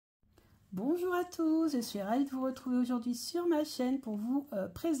Bonjour à tous, je suis ravie de vous retrouver aujourd'hui sur ma chaîne pour vous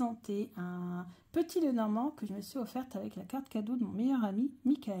présenter un petit LENORMAND que je me suis offerte avec la carte cadeau de mon meilleur ami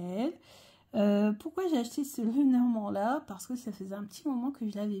Michael. Pourquoi j'ai acheté ce LENORMAND là? Parce que ça faisait un petit moment que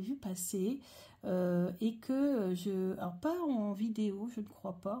je l'avais vu passer et que alors pas en vidéo, je ne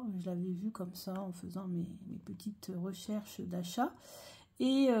crois pas, je l'avais vu comme ça en faisant mes petites recherches d'achat.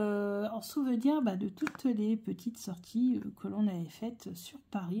 Et en souvenir de toutes les petites sorties que l'on avait faites sur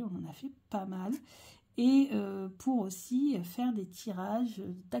Paris, on en a fait pas mal. Et pour aussi faire des tirages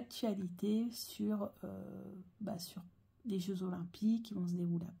d'actualité sur les Jeux Olympiques qui vont se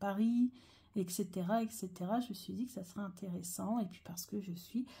dérouler à Paris, etc., etc. Je me suis dit que ça serait intéressant. Et puis parce que je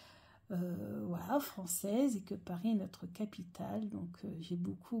suis voilà, française et que Paris est notre capitale. Donc j'ai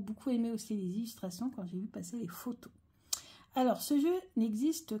beaucoup aimé aussi les illustrations quand j'ai vu passer les photos. Alors, ce jeu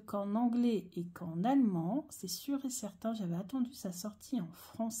n'existe qu'en anglais et qu'en allemand, c'est sûr et certain. J'avais attendu sa sortie en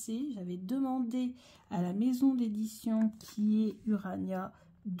français. J'avais demandé à la maison d'édition qui est Urania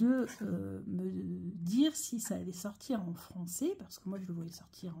de me dire si ça allait sortir en français, parce que moi je le voyais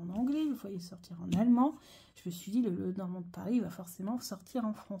sortir en anglais, je le voyais sortir en allemand. Je me suis dit, le LENORMAND de Paris va forcément sortir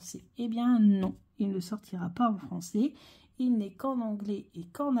en français. Eh bien non, il ne sortira pas en français. Il n'est qu'en anglais et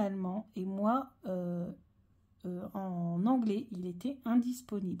qu'en allemand. Et moi... en anglais, il était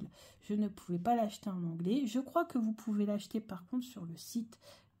indisponible. Je ne pouvais pas l'acheter en anglais. Je crois que vous pouvez l'acheter par contre sur le site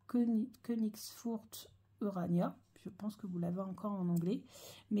Königsfurt Urania. Je pense que vous l'avez encore en anglais.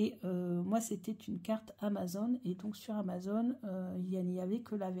 Mais moi, c'était une carte Amazon. Et donc sur Amazon, il n'y avait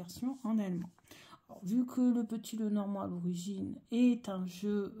que la version en allemand. Alors, vu que le petit LENORMAND à l'origine est un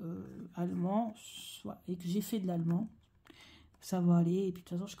jeu allemand, et que j'ai fait de l'allemand, ça va aller, et puis de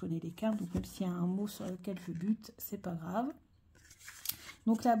toute façon je connais les cartes, donc même s'il y a un mot sur lequel je bute, c'est pas grave.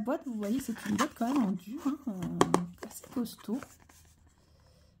 Donc la boîte, vous voyez, c'est une boîte quand même en dur, assez costaud.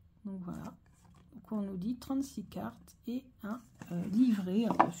 Donc voilà, donc on nous dit 36 cartes et un livret.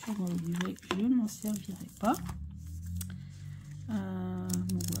 Alors bien sûr dans le livret je ne m'en servirai pas.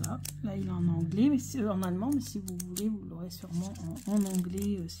 Donc voilà, là il est en anglais, mais c'est en allemand, mais si vous voulez, vous l'aurez sûrement en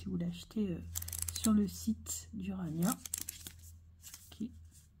anglais si vous l'achetez sur le site d'Urania.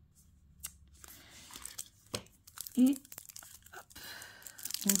 Et hop,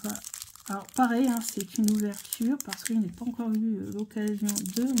 on va... Alors pareil, hein, c'est une ouverture parce que je n'ai pas encore eu l'occasion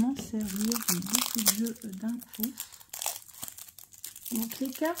de m'en servir. J'ai beaucoup de jeux d'un coup. Donc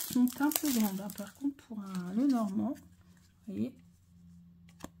les cartes sont un peu grandes. Hein. Par contre, pour un LENORMAND, vous voyez,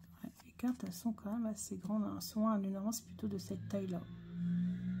 ouais, les cartes elles sont quand même assez grandes. Hein. Souvent un LENORMAND c'est plutôt de cette taille-là,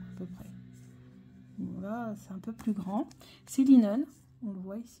 à peu près. Donc là, c'est un peu plus grand. C'est linen, on le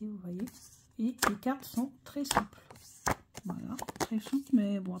voit ici, vous voyez. Et les cartes sont très souples. Voilà, très souples,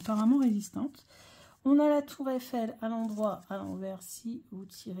 mais bon, apparemment résistantes. On a la tour Eiffel à l'endroit, à l'envers, si vous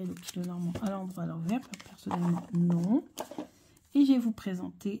tirez le petit LENORMAND à l'endroit, à l'envers. Personnellement, non. Et je vais vous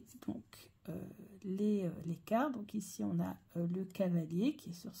présenter donc les cartes. Donc ici, on a le cavalier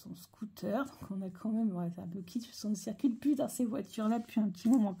qui est sur son scooter. Donc on a quand même, ouais, c'est un peu kitsch, on ne circule plus dans ces voitures-là depuis un petit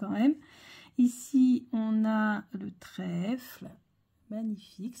moment quand même. Ici, on a le trèfle.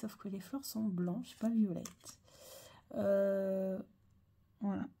 Magnifique, sauf que les fleurs sont blanches, pas violettes.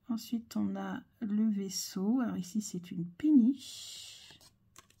 Voilà. Ensuite, on a le vaisseau. Alors ici, c'est une péniche.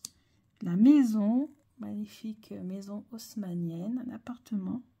 La maison, magnifique maison haussmannienne, un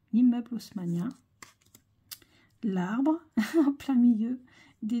appartement, immeuble haussmannien. L'arbre, en plein milieu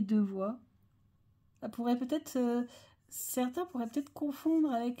des deux voies. Ça pourrait peut-être... certains pourraient peut-être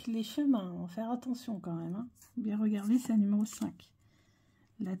confondre avec les chemins. On va faire attention quand même. Hein. Bien regarder, c'est un numéro 5.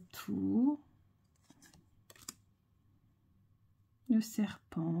 La tour, le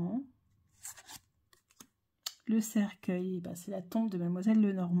serpent, le cercueil, c'est la tombe de mademoiselle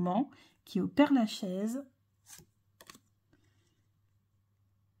LENORMAND qui est au Père-Lachaise.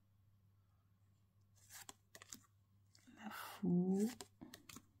 La faux,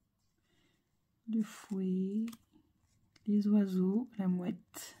 le fouet, les oiseaux, la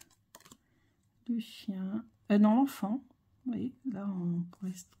mouette, le chien, non l'enfant. Oui, là on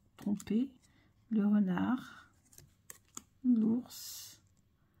pourrait se tromper. Le renard, l'ours.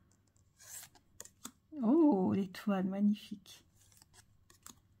 Oh, l'étoile, magnifique.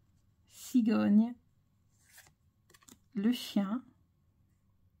 Cigogne, le chien.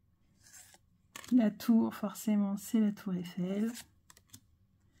 La tour, forcément, c'est la tour Eiffel.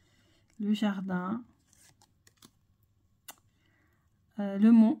 Le jardin.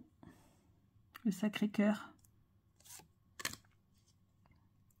 Le mont, le Sacré-Cœur.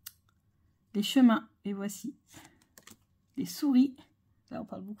 Les chemins, et voici. Les souris, là on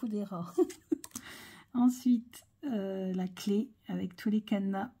parle beaucoup des rats. Ensuite, la clé avec tous les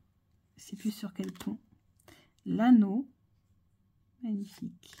cadenas c'est plus sur quel ton. L'anneau,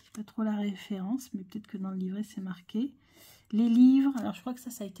 magnifique. Je sais pas trop la référence, mais peut-être que dans le livret c'est marqué. Les livres, alors je crois que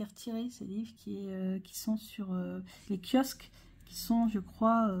ça a été retiré, ces livres qui sont sur les kiosques, qui sont, je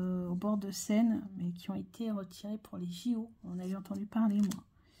crois, au bord de Seine, mais qui ont été retirés pour les JO. On avait entendu parler, moi.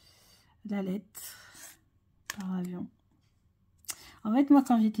 La lettre par avion. En fait, moi,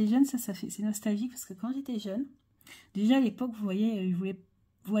 quand j'étais jeune, c'est nostalgique, parce que quand j'étais jeune, déjà à l'époque, vous voyez, je voulais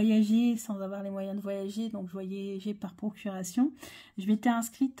voyager sans avoir les moyens de voyager, donc je voyageais par procuration. Je m'étais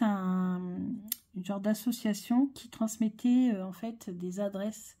inscrite à une genre d'association qui transmettait en fait des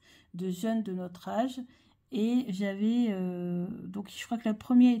adresses de jeunes de notre âge, et j'avais donc je crois que le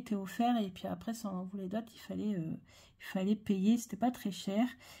premier était offert, et puis après si on en voulait d'autres il fallait payer, c'était pas très cher,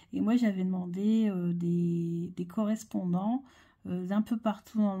 et moi j'avais demandé des correspondants d'un peu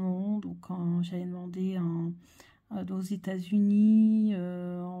partout dans le monde. Donc quand j'avais demandé aux États-Unis,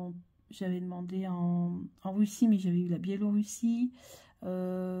 j'avais demandé en Russie, mais j'avais eu la Biélorussie,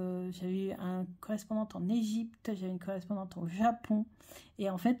 j'avais eu un correspondant en Égypte, j'avais une correspondante au Japon, et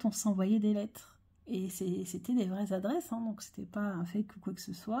en fait on s'envoyait des lettres, et c'était des vraies adresses, hein, donc c'était pas un fake ou quoi que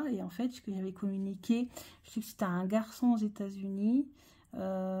ce soit. Et en fait ce que j'avais communiqué, je sais que c'était un garçon aux États-Unis. Je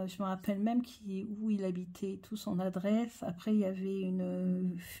me rappelle même où il habitait, tout son adresse. Après il y avait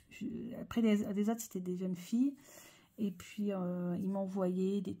après des autres c'était des jeunes filles, et puis ils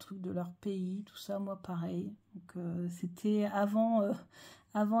m'envoyaient des trucs de leur pays, tout ça, moi pareil. Donc c'était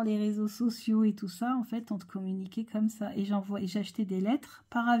avant les réseaux sociaux et tout ça. En fait on te communiquait comme ça, et j'achetais des lettres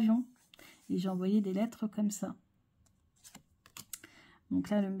par avion, et j'envoyais des lettres comme ça. Donc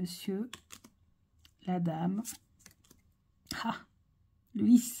là le monsieur, la dame, ah,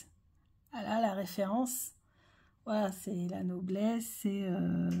 Louis. Ah là, la référence, voilà, c'est la noblesse,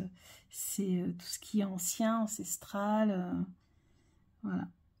 c'est tout ce qui est ancien, ancestral, voilà.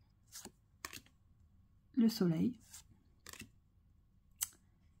 Le soleil.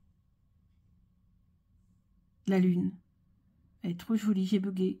 La lune. Elle est trop jolie, j'ai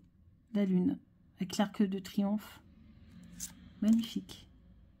bugué. La lune, avec l'arc de triomphe. Magnifique.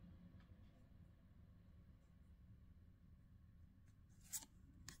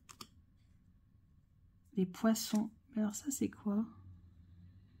 Les poissons. Alors ça, c'est quoi?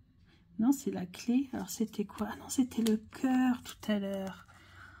 Non, c'est la clé. Alors c'était quoi? Ah non, c'était le cœur tout à l'heure.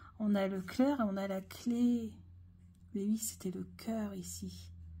 On a le cœur et on a la clé. Mais oui, c'était le cœur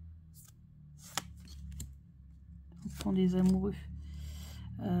ici. Au fond des amoureux.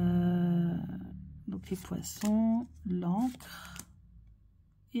 Donc les poissons, l'encre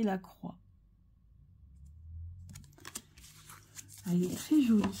et la croix. Elle est très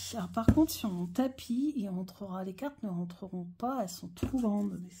jolie. Alors par contre, sur mon tapis, les cartes ne rentreront pas, elles sont trop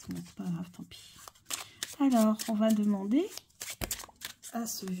grandes, mais c'est pas grave, tant pis. Alors, on va demander à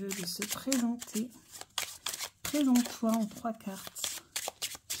ce jeu de se présenter. Présente-toi en 3 cartes.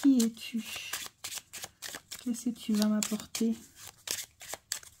 Qui es-tu? Qu'est-ce que tu vas m'apporter?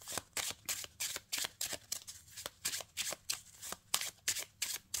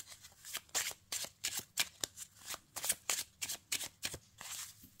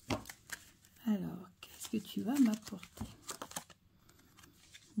 Alors, qu'est-ce que tu vas m'apporter?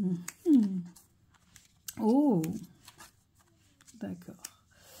 Oh, d'accord.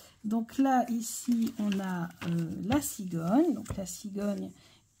 Donc là, ici, on a la cigogne. Donc la cigogne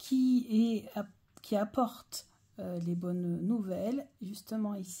qui apporte les bonnes nouvelles.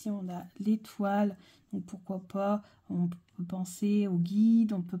 Justement, ici, on a l'étoile. Donc pourquoi pas, on peut penser au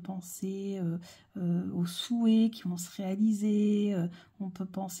guide, on peut penser aux souhaits qui vont se réaliser. On peut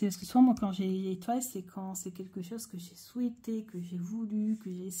penser, parce que souvent, moi, quand j'ai l'étoile, c'est quand c'est quelque chose que j'ai souhaité, que j'ai voulu,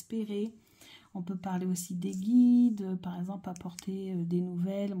 que j'ai espéré. On peut parler aussi des guides, par exemple apporter des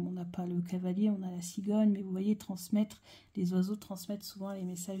nouvelles. On n'a pas le cavalier, on a la cigogne, mais vous voyez, les oiseaux transmettent souvent les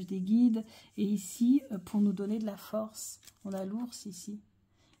messages des guides. Et ici, pour nous donner de la force, on a l'ours ici.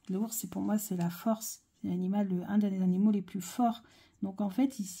 L'ours, pour moi, c'est la force. C'est un des animaux les plus forts. Donc en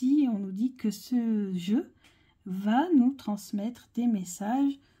fait, ici, on nous dit que ce jeu va nous transmettre des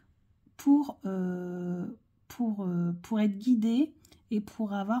messages pour être guidé, et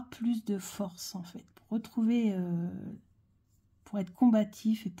pour avoir plus de force, en fait, pour retrouver, pour être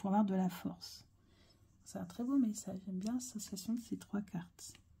combatif et pour avoir de la force. C'est un très beau message. J'aime bien l'association de ces 3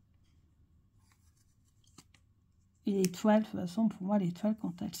 cartes. Et l'étoile, de toute façon, pour moi, l'étoile,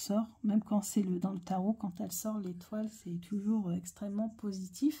 quand elle sort, même quand c'est dans le tarot, quand elle sort, l'étoile, c'est toujours extrêmement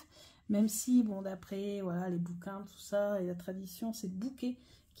positif. Même si, bon, d'après, voilà, les bouquins, tout ça, et la tradition, c'est le bouquet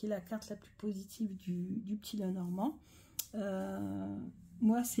qui est la carte la plus positive du petit Lenormand.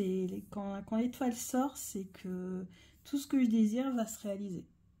 Moi, c'est quand l'étoile sort, c'est que tout ce que je désire va se réaliser.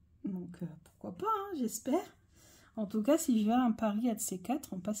 Donc, pourquoi pas, hein, j'espère. En tout cas, si je vais à un pari à de ces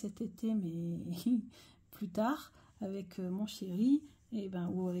quatre, pas cet été, mais plus tard, avec mon chéri, et ben,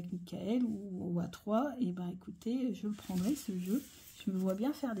 ou avec Michael, ou à 3, et ben écoutez, je le prendrai ce jeu. Je me vois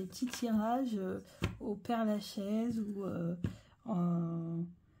bien faire des petits tirages au Père Lachaise ou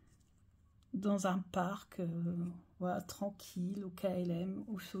dans un parc, voilà, tranquille, au KLM,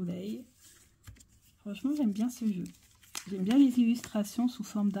 au soleil. Franchement, j'aime bien ce jeu. J'aime bien les illustrations sous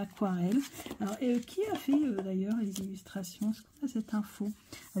forme d'aquarelle. Alors, qui a fait d'ailleurs les illustrations? Est-ce qu'on a cette info?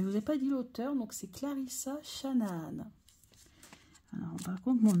 Je ne vous ai pas dit l'auteur, donc c'est Clarissa Shanahan. Alors, par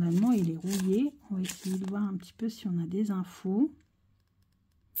contre, mon allemand, il est rouillé. On va essayer de voir un petit peu si on a des infos.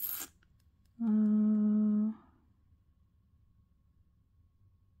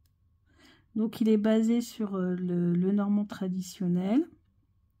 Donc, il est basé sur le normand traditionnel.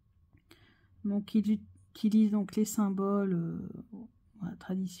 Donc, il utilise donc les symboles voilà,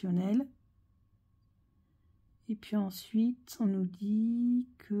 traditionnels. Et puis ensuite, on nous dit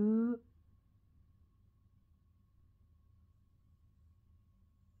que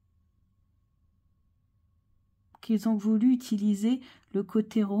qu'ils ont voulu utiliser le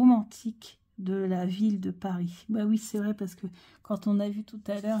côté romantique de la ville de Paris. Bah oui, c'est vrai, parce que quand on a vu tout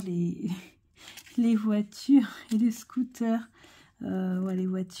à l'heure les voitures et les scooters, ouais, les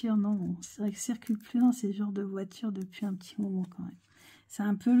voitures, non, c'est vrai que circulent plus dans ces genres de voitures depuis un petit moment quand même. C'est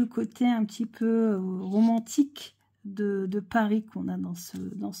un peu le côté un petit peu romantique de Paris qu'on a dans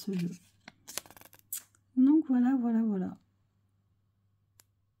ce jeu. Donc voilà, voilà, voilà.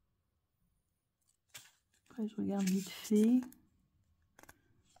 Après, je regarde vite fait.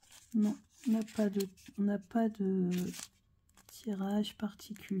 Non, on n'a pas de tirage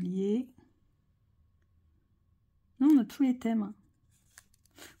particulier. Non, on a tous les thèmes.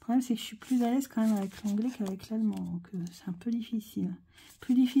 Le problème, c'est que je suis plus à l'aise quand même avec l'anglais qu'avec l'allemand. Donc, c'est un peu difficile.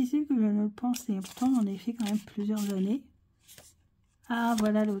 Plus difficile que je ne le pensais. Pourtant, on en a fait quand même plusieurs années. Ah,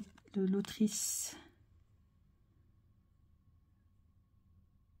 voilà l'autrice.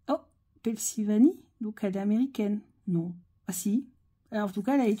 Oh, Pennsylvanie. Donc, elle est américaine. Non. Ah, si. Alors, en tout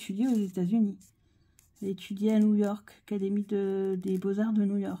cas, elle a étudié aux États-Unis. Elle a étudié à New York, Académie des Beaux-Arts de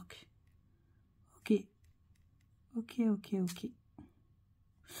New York. Ok. Ok, ok, ok.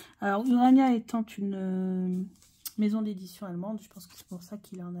 Alors, Urania étant une maison d'édition allemande, je pense que c'est pour ça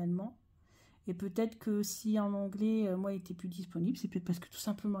qu'il est en allemand. Et peut-être que si en anglais, moi, il était plus disponible, c'est peut-être parce que tout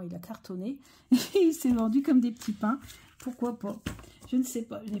simplement, il a cartonné. Et il s'est vendu comme des petits pains. Pourquoi pas? Je ne sais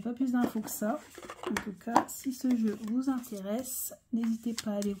pas. Je n'ai pas plus d'infos que ça. En tout cas, si ce jeu vous intéresse, n'hésitez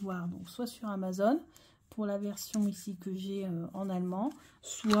pas à aller voir. Donc, soit sur Amazon, pour la version ici que j'ai en allemand,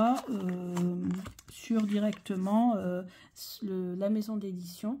 soit sur directement la maison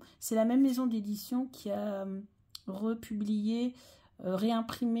d'édition. C'est la même maison d'édition qui a republié,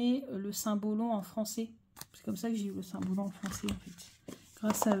 réimprimé le symbolon en français. C'est comme ça que j'ai eu le symbolon en français en fait.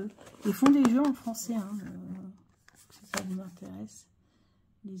 Grâce à eux. Ils font des jeux en français, hein, si ça vous intéresse.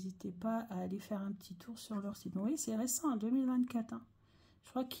 N'hésitez pas à aller faire un petit tour sur leur site. Oui, c'est récent, hein, 2024. Hein. Je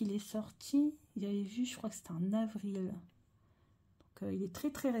crois qu'il est sorti, il y avait vu, je crois que c'était en avril. Donc, il est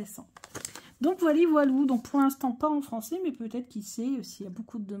très très récent. Donc, voilà. Donc, pour l'instant, pas en français, mais peut-être, qui sait, s'il y a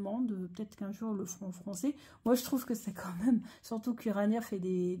beaucoup de demandes, peut-être qu'un jour, le feront en français. Moi, je trouve que c'est quand même, surtout qu'Urania fait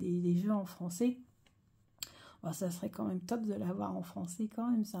des jeux en français. Bon, ça serait quand même top de l'avoir en français quand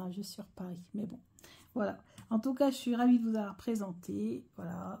même. C'est un jeu sur Paris. Mais bon, voilà. En tout cas, je suis ravie de vous avoir présenté.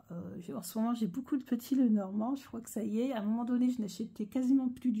 Voilà. En ce moment, j'ai beaucoup de petits LENORMAND. Je crois que ça y est. À un moment donné, je n'achetais quasiment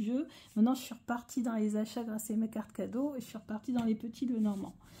plus de jeux. Maintenant, je suis repartie dans les achats grâce à mes cartes cadeaux. Et je suis repartie dans les petits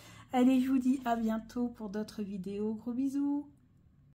LENORMAND. Allez, je vous dis à bientôt pour d'autres vidéos. Gros bisous.